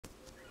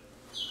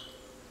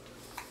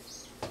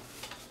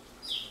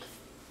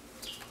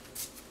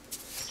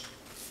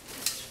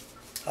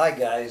Hi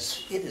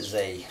guys, it is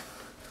a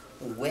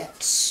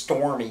wet,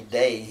 stormy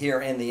day here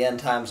in the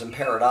End Times in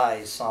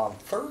Paradise on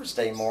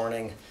Thursday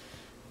morning,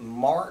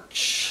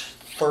 March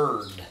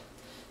 3rd,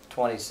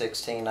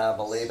 2016, I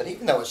believe. But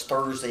even though it's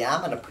Thursday, I'm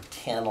going to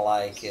pretend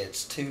like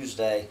it's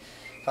Tuesday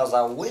because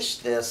I wish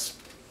this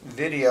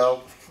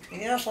video,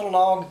 so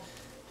long,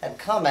 had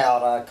come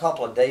out a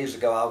couple of days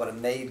ago. I would have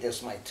made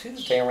this my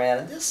Tuesday rant,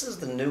 and this is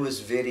the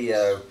newest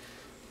video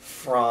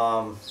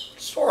from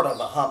sort of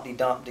a Humpty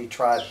Dumpty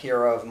tribe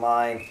hero of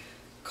mine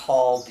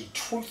called the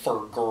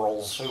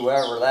Truthergirls,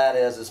 whoever that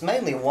is. It's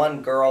mainly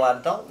one girl.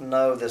 I don't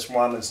know this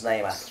woman's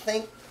name. I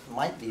think it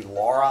might be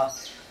Laura.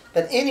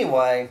 But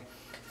anyway,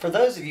 for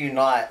those of you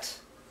not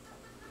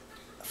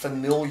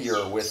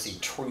familiar with the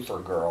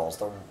Truthergirls,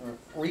 the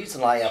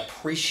reason I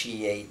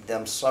appreciate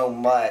them so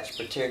much,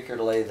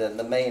 particularly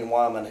the main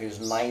woman who's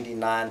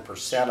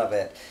 99% of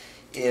it,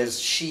 is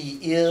she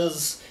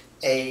is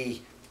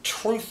a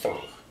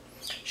truther.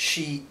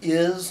 She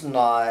is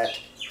not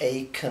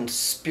a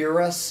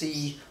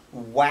conspiracy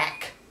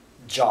whack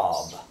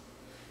job.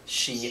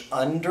 She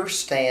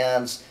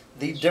understands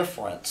the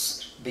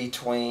difference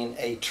between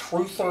a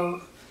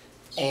truther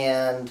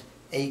and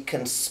a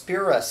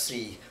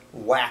conspiracy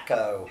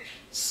wacko.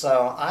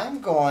 So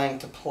I'm going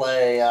to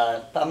play,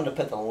 I'm going to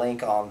put the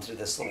link onto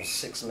this little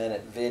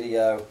 6-minute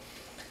video,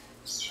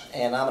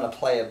 and I'm going to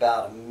play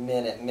about a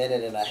minute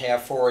and a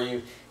half for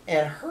you.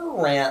 And her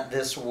rant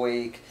this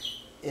week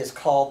is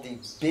called the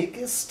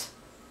biggest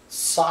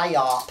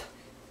psyop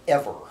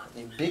ever.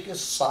 The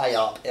biggest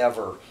psyop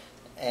ever.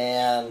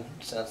 And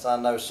since I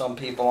know some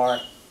people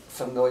aren't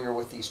familiar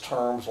with these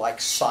terms like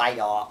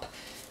psyop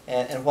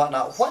and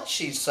whatnot, what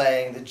she's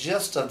saying, the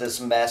gist of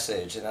this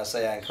message, and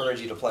I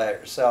encourage you to play it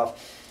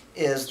yourself,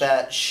 is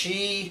that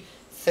she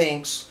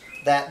thinks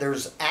that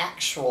there's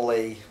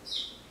actually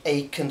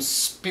a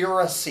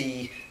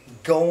conspiracy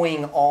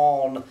going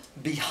on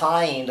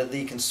behind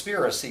the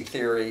conspiracy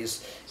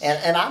theories,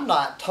 and I'm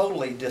not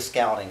totally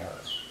discounting her.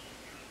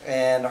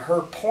 And her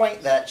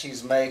point that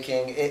she's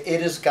making,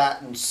 it has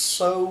gotten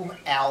so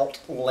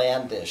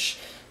outlandish.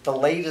 The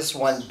latest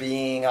one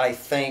being, I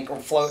think,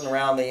 floating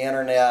around the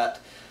internet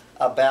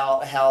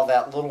about how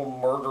that little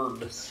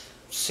murdered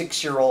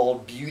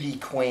 6-year-old beauty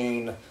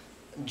queen,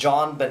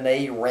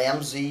 JonBenet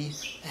Ramsey,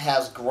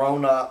 has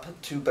grown up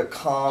to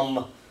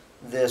become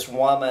this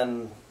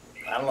woman.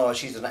 I don't know if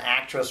she's an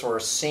actress or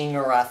a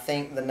singer. I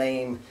think the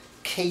name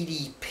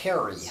Katy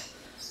Perry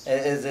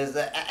is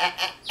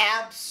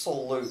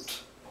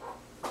absolute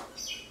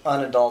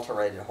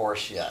unadulterated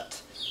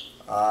horseshit.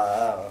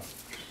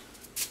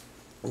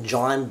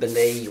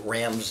 JonBenet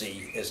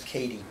Ramsey is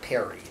Katy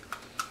Perry.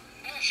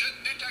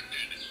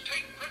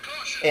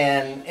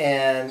 And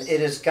it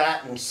has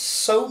gotten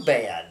so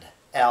bad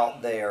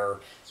out there,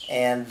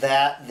 and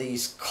that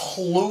these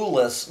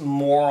clueless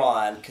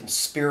moron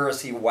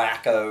conspiracy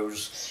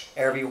wackos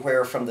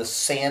everywhere, from the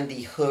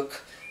Sandy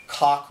Hook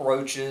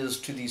cockroaches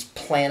to these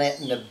Planet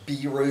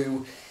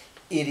Nibiru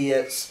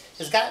idiots,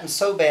 has gotten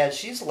so bad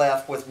she's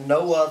left with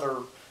no other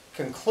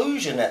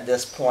conclusion at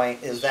this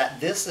point, is that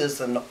this is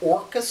an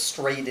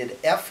orchestrated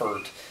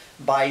effort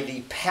by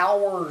the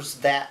powers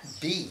that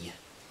be.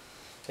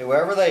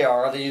 Whoever they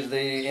are,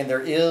 and there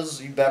is,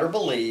 you better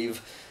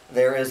believe,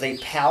 there is a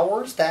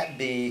powers that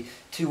be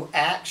to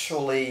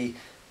actually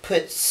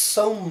put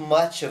so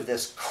much of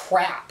this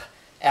crap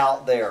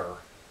out there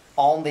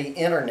on the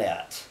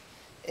internet.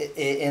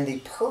 And the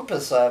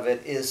purpose of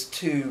it is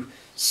to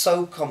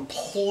so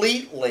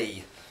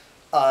completely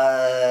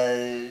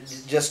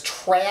just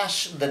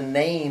trash the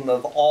name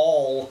of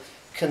all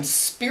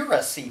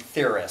conspiracy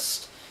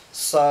theorists.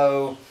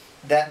 So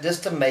that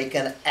just to make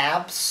an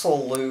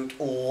absolute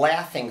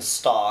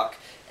laughingstock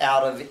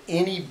out of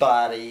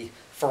anybody,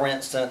 for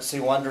instance,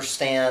 who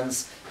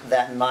understands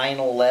that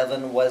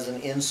 9/11 was an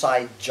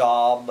inside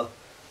job,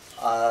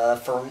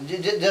 for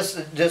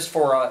just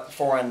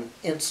for an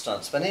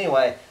instance. But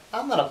anyway,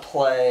 I'm going to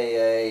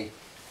play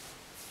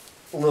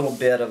a little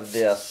bit of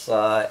this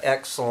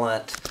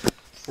excellent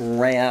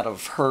rant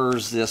of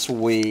hers this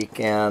week,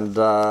 and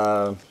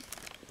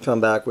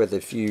come back with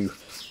a few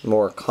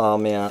more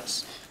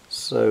comments.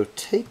 So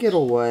take it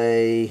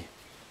away.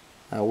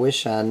 I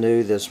wish I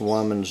knew this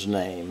woman's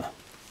name.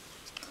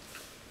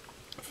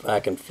 If I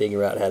can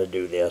figure out how to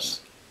do this.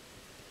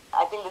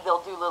 I think that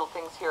they'll do little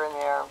things here and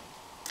there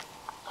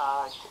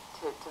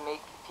to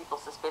make people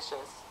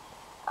suspicious.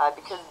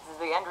 Because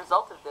the end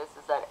result of this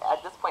is that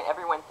at this point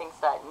everyone thinks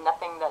that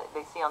nothing that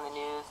they see on the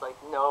news, like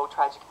no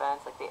tragic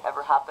events, like they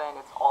ever happen,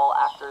 it's all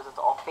actors, it's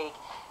all fake.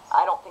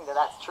 I don't think that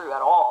that's true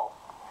at all.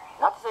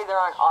 Not to say there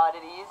aren't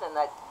oddities and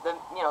that the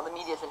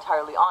media is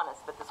entirely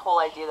honest, but this whole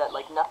idea that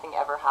like nothing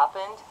ever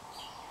happened,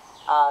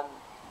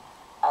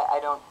 I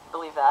don't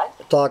believe that.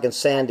 We're talking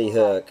Sandy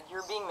Hook.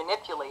 You're being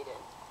manipulated,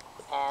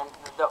 and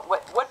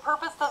what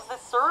purpose does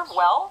this serve?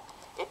 Well,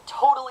 it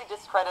totally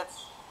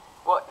discredits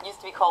what used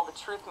to be called the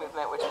Truth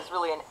Movement, which is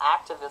really an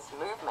activist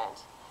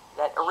movement.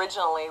 That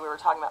originally we were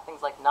talking about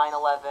things like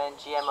 9/11,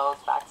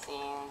 GMOs,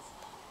 vaccines,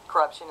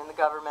 corruption in the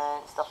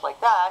government, stuff like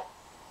that.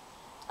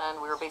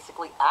 and we were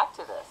basically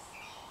activists.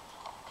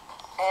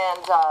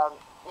 And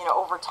you know,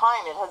 over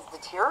time, it has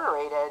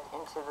deteriorated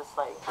into this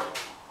like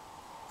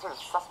sort of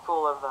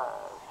cesspool of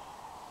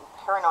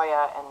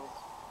paranoia and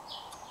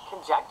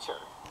conjecture.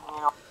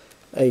 You know,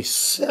 a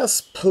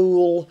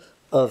cesspool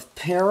of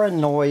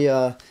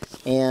paranoia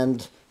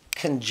and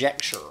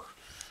conjecture.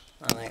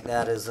 I think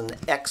that is an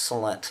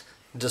excellent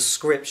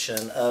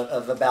description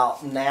of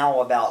about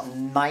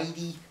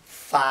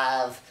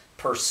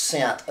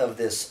 95% of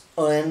this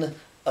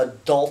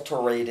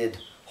unadulterated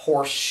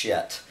horse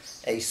shit.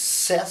 A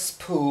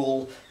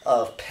cesspool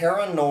of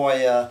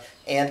paranoia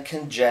and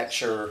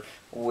conjecture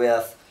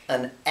with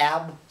an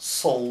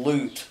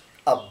absolute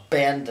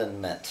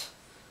abandonment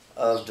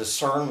of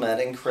discernment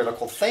and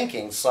critical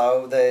thinking.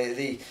 So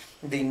the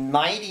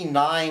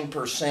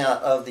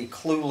 99% of the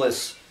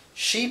clueless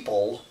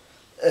sheeple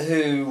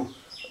who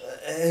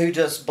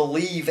just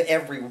believe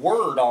every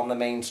word on the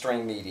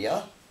mainstream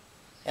media,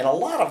 and a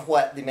lot of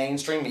what the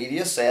mainstream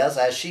media says,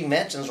 as she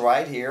mentions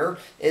right here,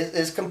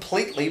 is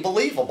completely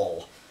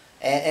believable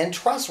and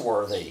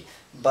trustworthy.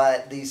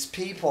 But these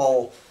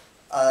people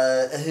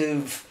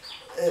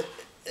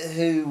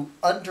who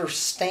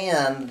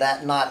understand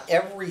that not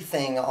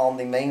everything on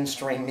the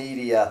mainstream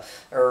media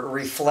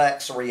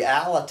reflects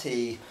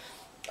reality,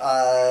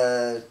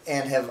 and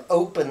have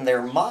opened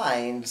their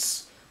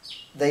minds.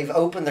 They've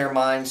opened their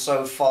minds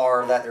so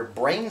far that their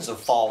brains have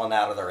fallen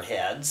out of their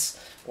heads.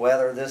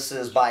 Whether this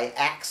is by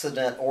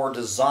accident or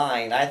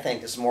design, I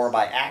think it's more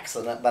by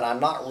accident, but I'm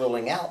not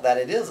ruling out that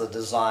it is a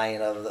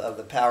design of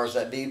the powers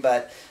that be.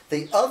 But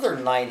the other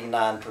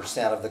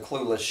 99% of the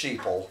clueless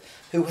sheeple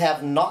who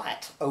have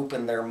not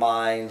opened their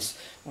minds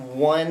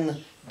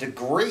 1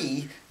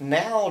 degree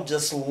now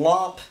just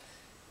lump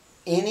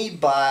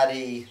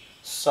anybody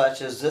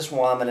such as this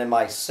woman and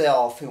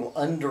myself who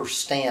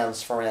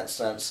understands, for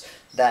instance,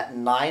 that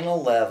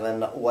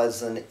 9/11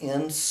 was an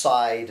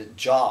inside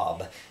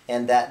job,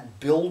 and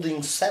that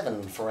Building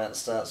 7, for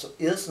instance,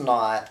 is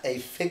not a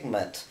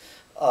figment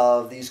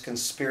of these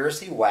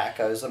conspiracy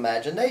wackos'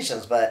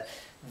 imaginations, but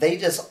they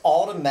just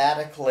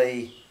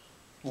automatically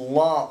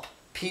lump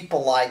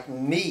people like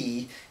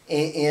me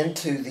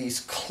into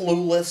these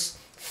clueless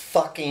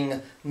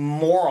fucking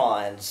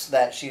morons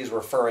that she's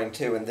referring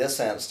to in this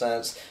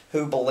instance,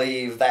 who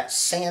believe that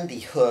Sandy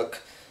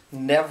Hook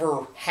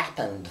never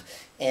happened,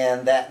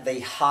 and that they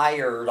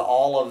hired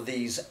all of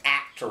these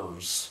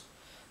actors,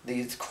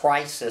 these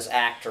crisis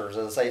actors,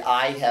 and say,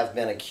 I have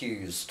been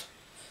accused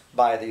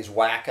by these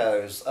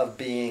wackos of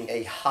being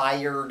a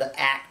hired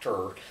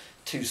actor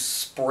to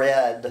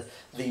spread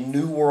the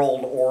New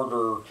World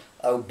Order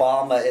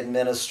Obama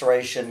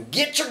administration,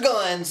 get your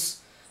guns,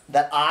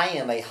 that I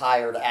am a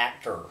hired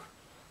actor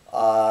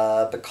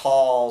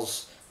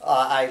because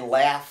I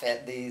laugh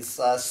at these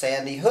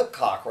Sandy Hook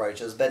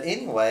cockroaches. But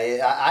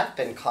anyway, I've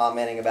been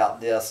commenting about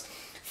this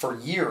for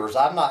years.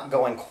 I'm not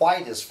going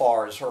quite as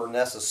far as her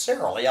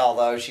necessarily,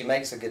 although she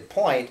makes a good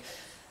point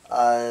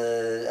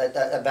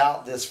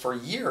about this for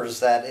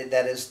years, that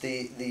is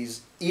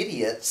these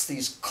idiots,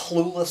 these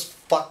clueless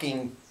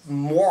fucking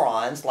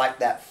morons like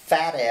that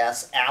fat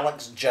ass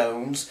Alex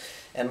Jones.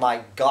 And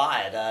my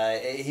God,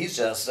 he's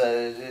just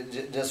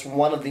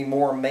one of the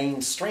more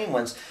mainstream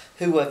ones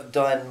who have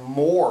done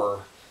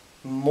more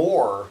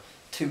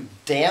to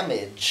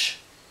damage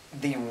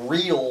the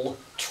real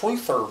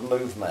truther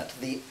movement,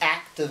 the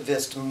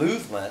activist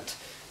movement,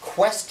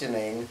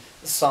 questioning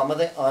some of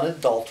the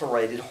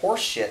unadulterated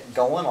horseshit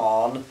going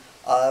on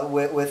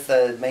with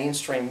the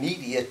mainstream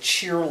media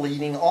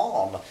cheerleading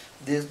on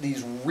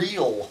these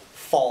real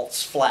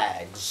false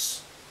flags.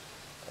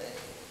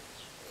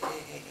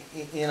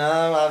 You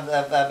know,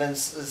 I've been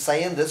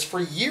saying this for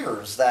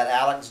years, that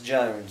Alex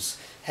Jones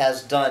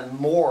has done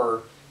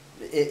more.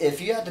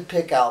 If you had to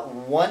pick out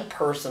one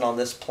person on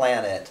this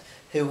planet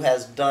who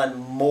has done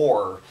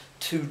more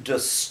to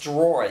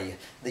destroy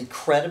the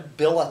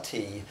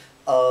credibility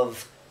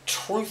of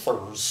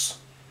truthers,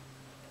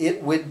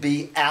 it would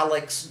be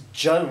Alex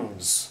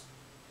Jones.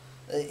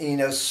 You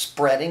know,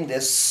 spreading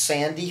this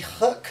Sandy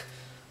Hook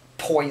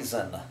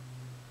poison.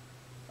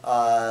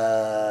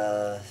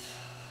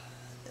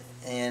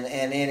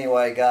 And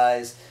anyway,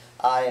 guys,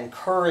 I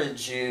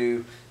encourage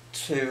you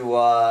to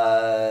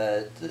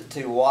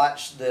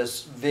watch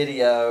this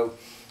video,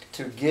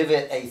 to give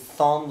it a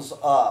thumbs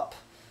up,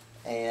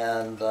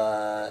 and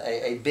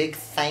a big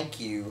thank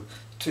you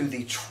to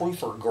the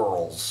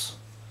Truthergirls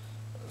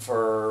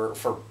for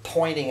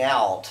pointing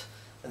out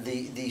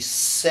the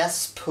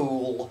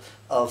cesspool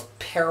of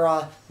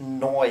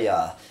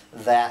paranoia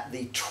that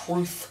the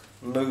truth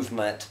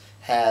movement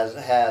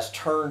has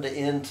turned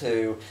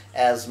into,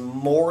 as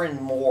more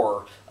and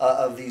more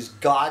of these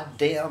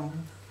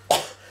goddamn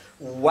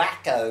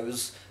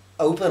wackos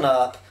open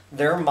up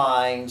their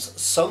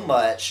minds so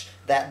much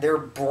that their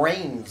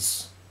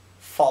brains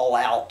fall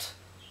out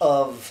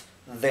of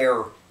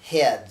their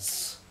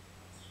heads.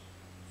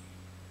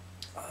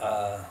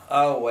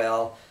 Oh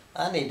well,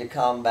 I need to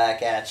come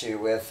back at you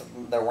with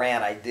the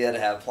rant I did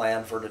have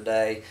planned for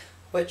today,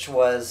 which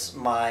was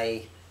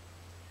my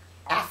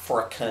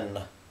African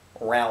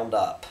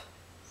roundup,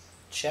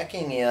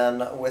 checking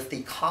in with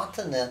the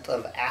continent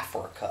of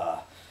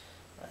Africa.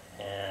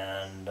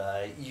 And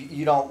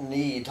you don't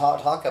need,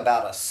 talk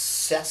about a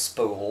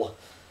cesspool.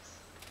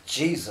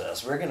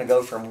 Jesus, we're going to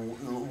go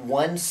from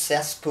one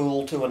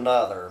cesspool to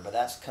another, but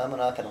that's coming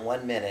up in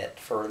 1 minute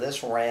for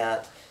this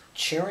rant,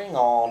 cheering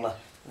on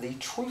the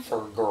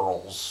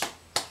Truthergirls.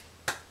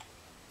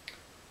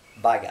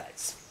 Bye,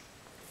 guys.